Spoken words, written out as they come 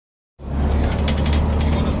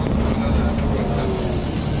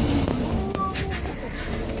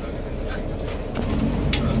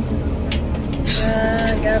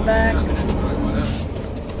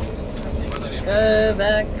go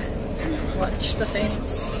back, watch the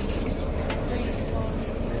fence.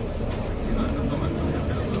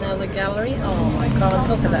 Another gallery. Oh my god,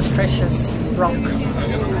 look at that precious rock.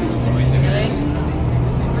 Okay.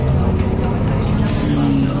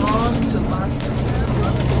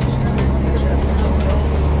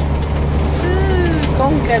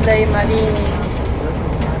 Conca dei Marini.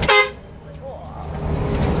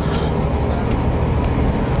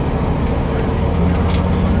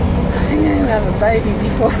 I think I'm gonna have a baby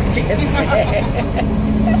before we get there.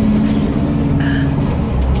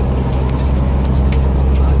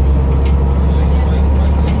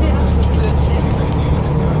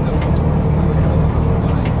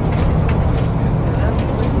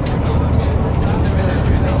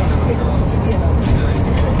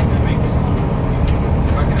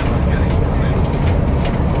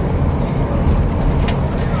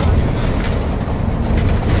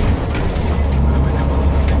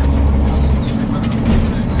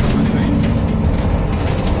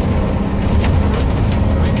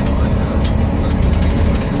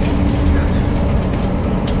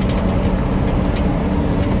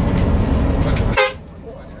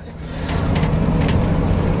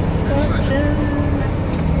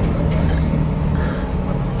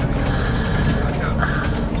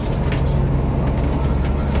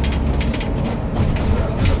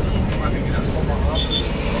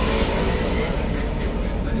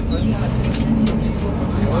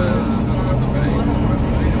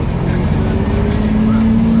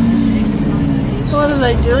 What are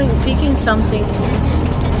they doing? Picking something.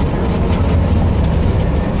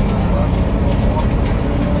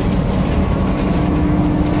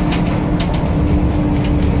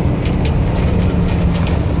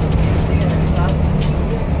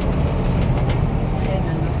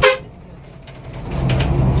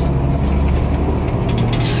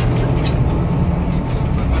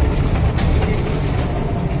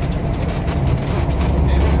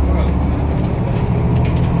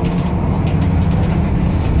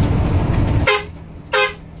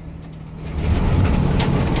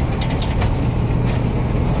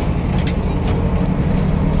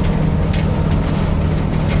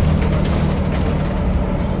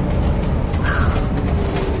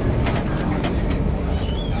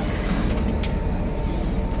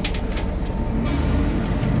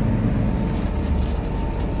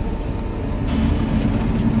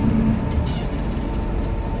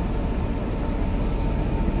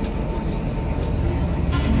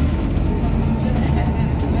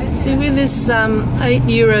 See, with this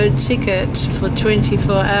 €8 ticket for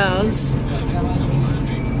 24 hours,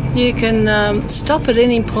 you can stop at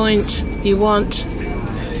any point you want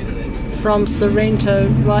from Sorrento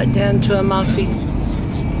right down to Amalfi.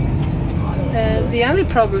 The only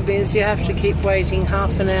problem is you have to keep waiting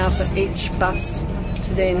half an hour for each bus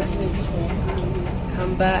to then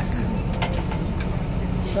come back.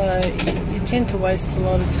 So you tend to waste a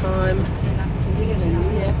lot of time.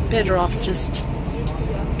 Better off just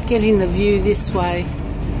getting the view this way.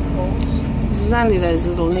 There's only those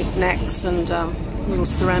little knickknacks and little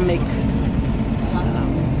ceramic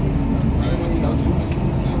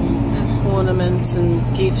ornaments and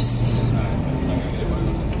gifts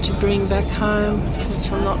to bring back home,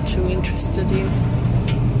 which I'm not too interested in.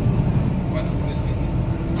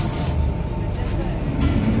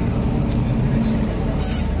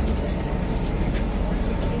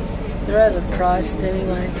 They're overpriced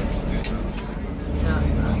anyway.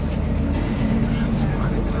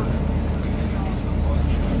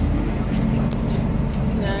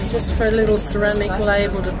 Just for a little ceramic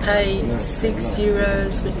label to pay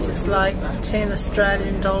 €6, which is like 10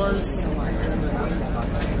 Australian dollars.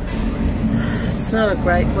 It's not a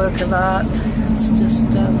great work of art. It's just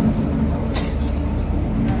a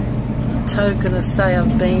token of say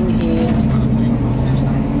I've been here.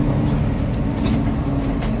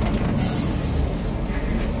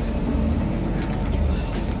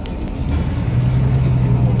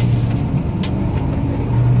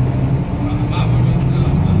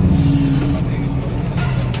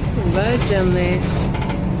 Road down there.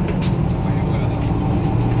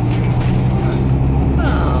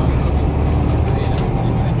 Oh.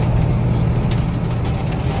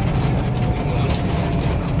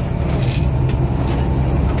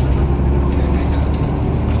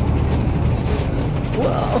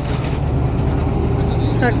 Whoa.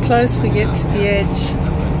 How close we get to the edge.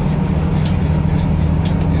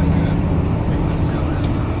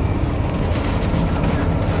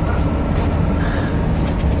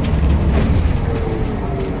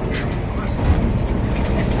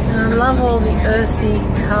 I love all the earthy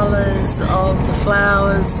colours of the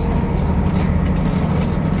flowers.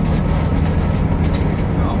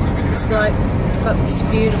 It's like it's got this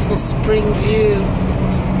beautiful spring view.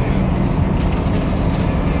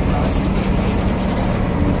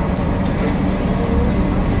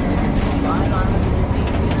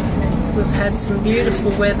 We've had some beautiful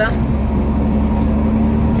weather.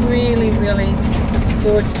 Really, really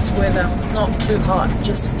gorgeous weather. Not too hot,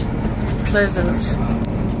 just pleasant.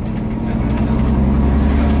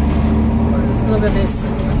 Look at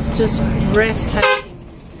this. It's just breathtaking.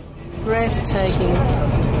 Breathtaking.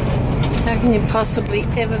 How can you possibly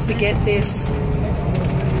ever forget this?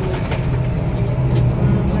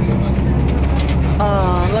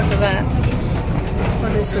 Oh, look at that.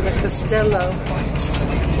 What is it? A castello.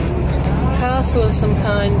 Castle of some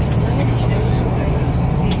kind.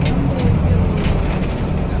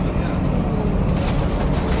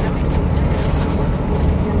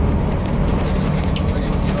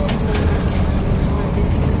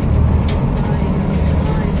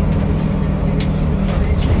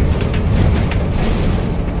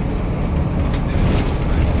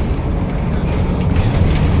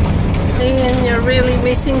 Ian, you're really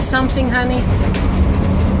missing something, honey.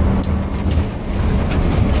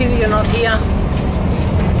 Till you're not here.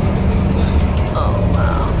 Oh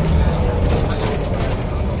wow.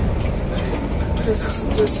 This is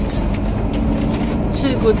just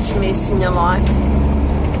too good to miss in your life.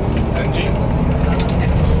 Angie?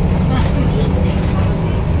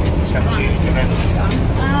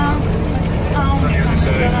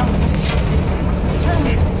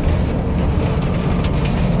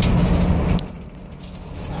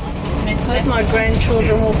 I hope my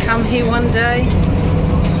grandchildren will come here one day.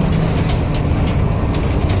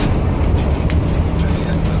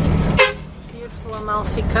 Beautiful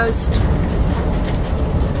Amalfi coast.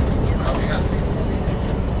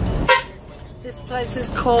 This place is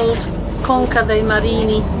called Conca dei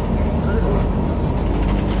Marini.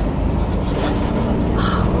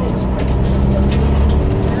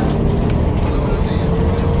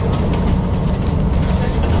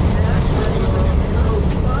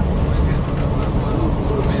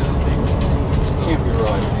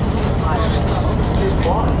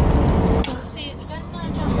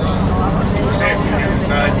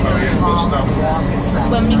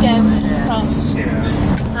 When we go across.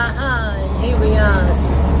 Aha, and here we are.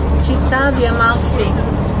 Città di Amalfi.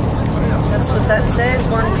 That's what that says,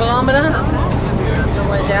 1 kilometre. And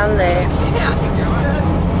we're down there.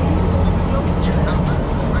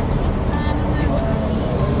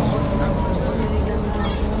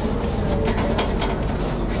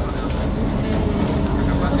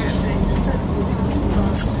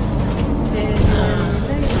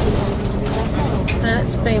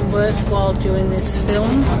 It's been worthwhile doing this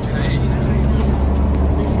film.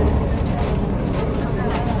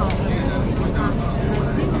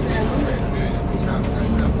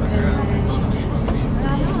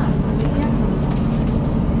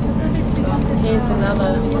 Here's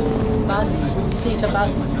another bus, Sita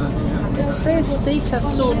bus. It says Sita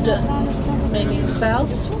Sud, meaning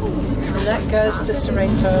south, and that goes to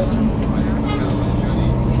Sorrento.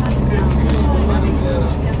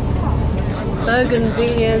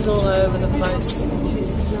 Bougainvilleas all over the place.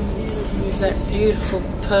 There's that beautiful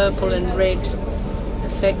purple and red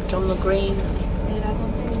effect on the green.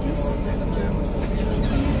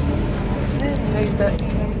 Let's take that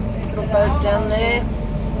little boat down there.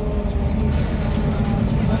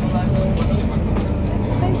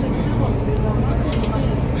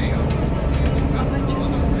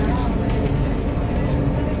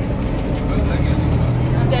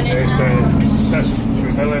 That's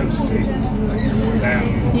Ravello's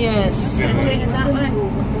yes.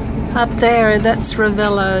 Up there, that's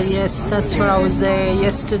Ravello. Yes, that's where I was there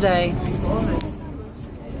yesterday.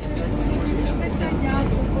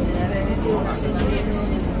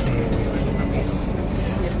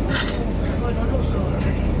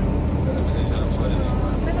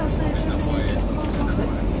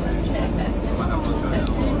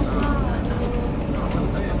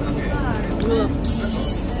 Whoops.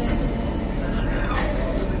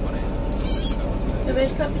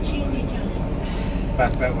 Where's cappuccino?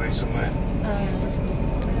 Back that way somewhere.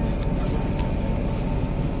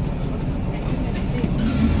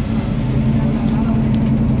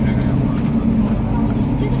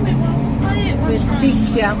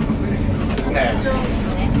 Vesticchia.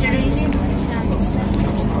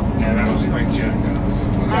 Yeah, that was a great joke.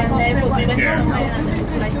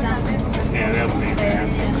 Yeah, they'll be there.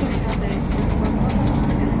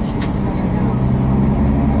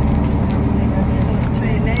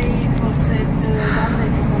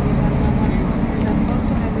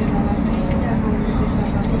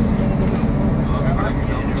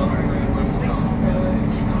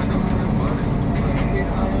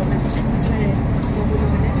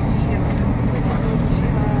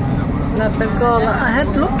 La Pergola. I had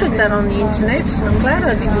looked at that on the internet. I'm glad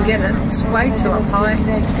I didn't get it. It's way too up high.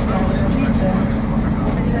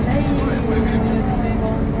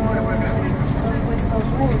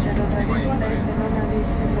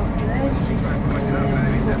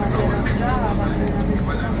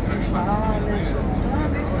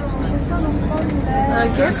 I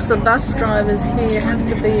guess the bus drivers here have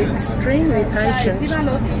to be extremely patient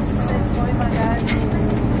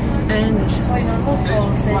and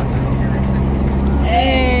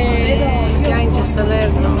going to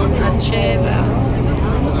Salerno faceva.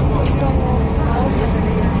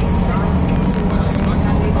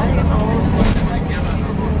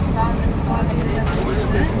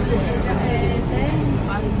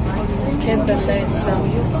 Che bellezza.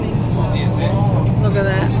 Look at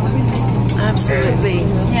that. Absolutely.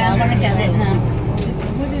 Yeah, I want to get it now.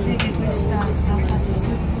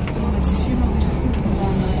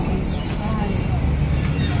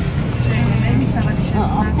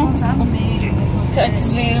 Try to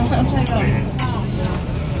zoom.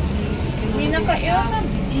 You not got yours on?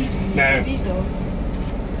 No.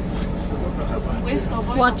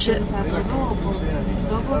 Watch it.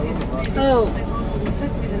 Oh.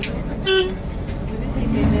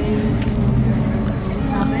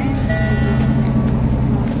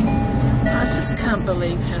 I just can't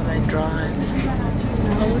believe how they drive.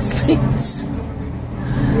 Honestly.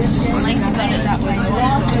 Mine's got it that way.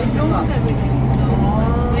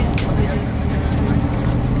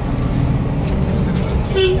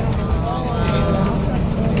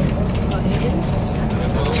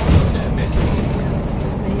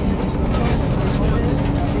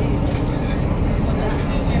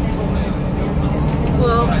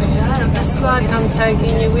 Well, it's like I'm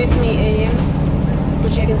taking you with me, Ian,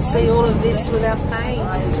 because you can see all of this without paying.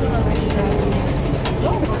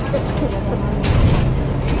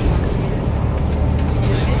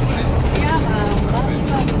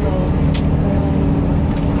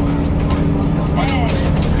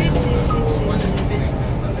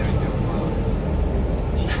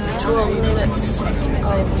 Minutes of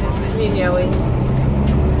videoing.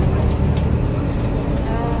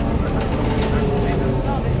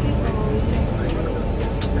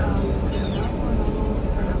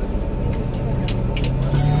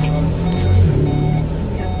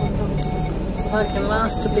 If I can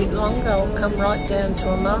last a bit longer, I'll come right down to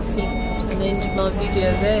Amalfi and end my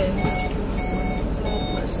video there.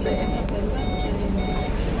 Almost there.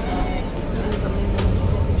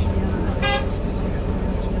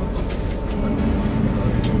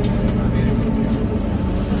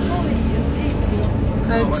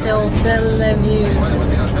 Hotel Bellevue.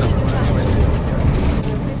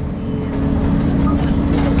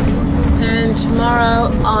 And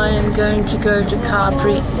tomorrow I am going to go to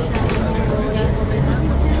Capri.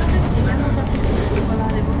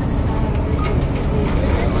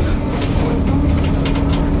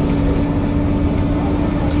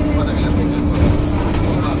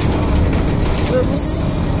 Oops.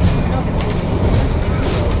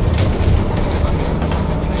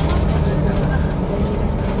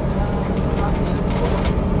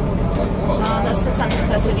 That's the Santa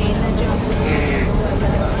Caterina,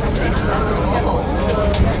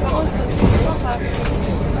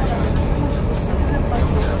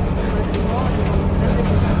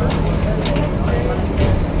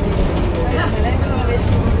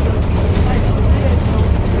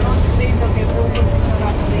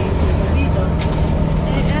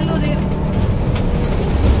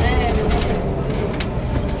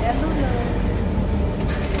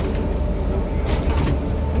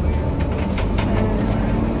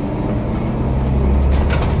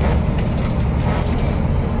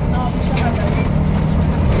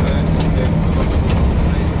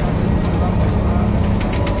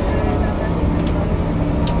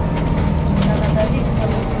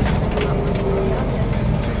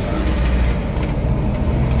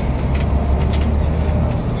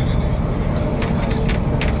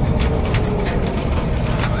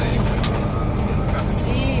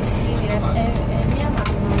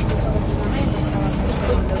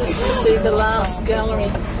 The last gallery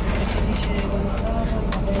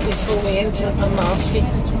before we enter Amalfi.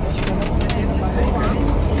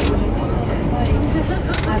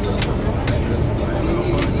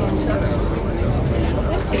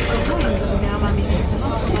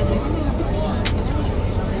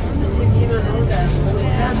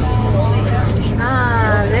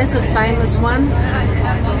 Ah, there's a famous one.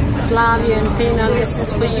 Flavia and Pina, this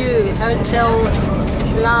is for you. Hotel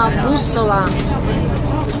La Bussola.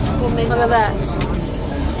 Look at that.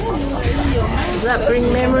 Does that bring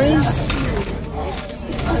memories?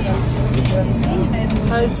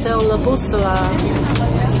 Hotel La Bussola.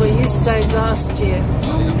 where you stayed last year.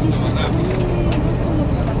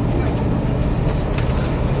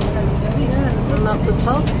 Yeah, and up the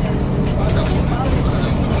top.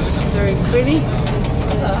 It's very pretty.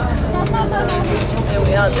 There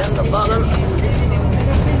we are down the bottom.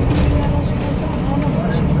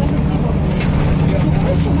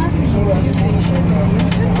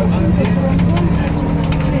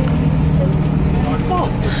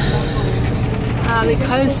 The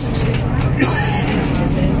coast.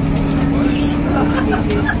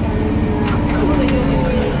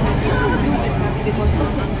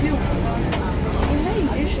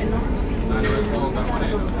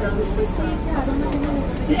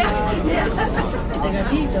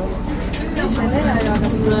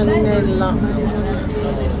 Marinella.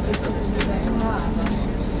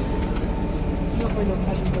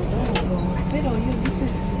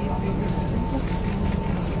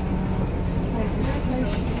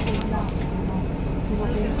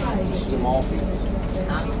 Amalfi.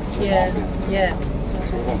 Yeah, yeah.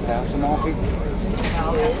 We're going past Amalfi.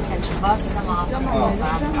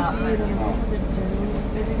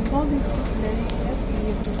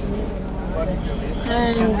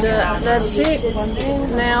 And that's it.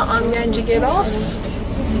 Now I'm going to get off.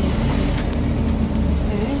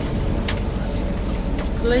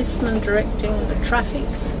 Policeman directing the traffic.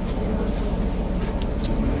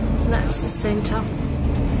 And that's the Sita.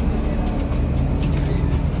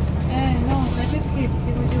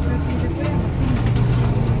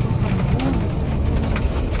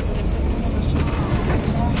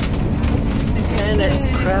 And it's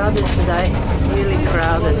crowded today, really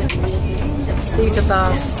crowded. Sita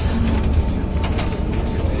bus.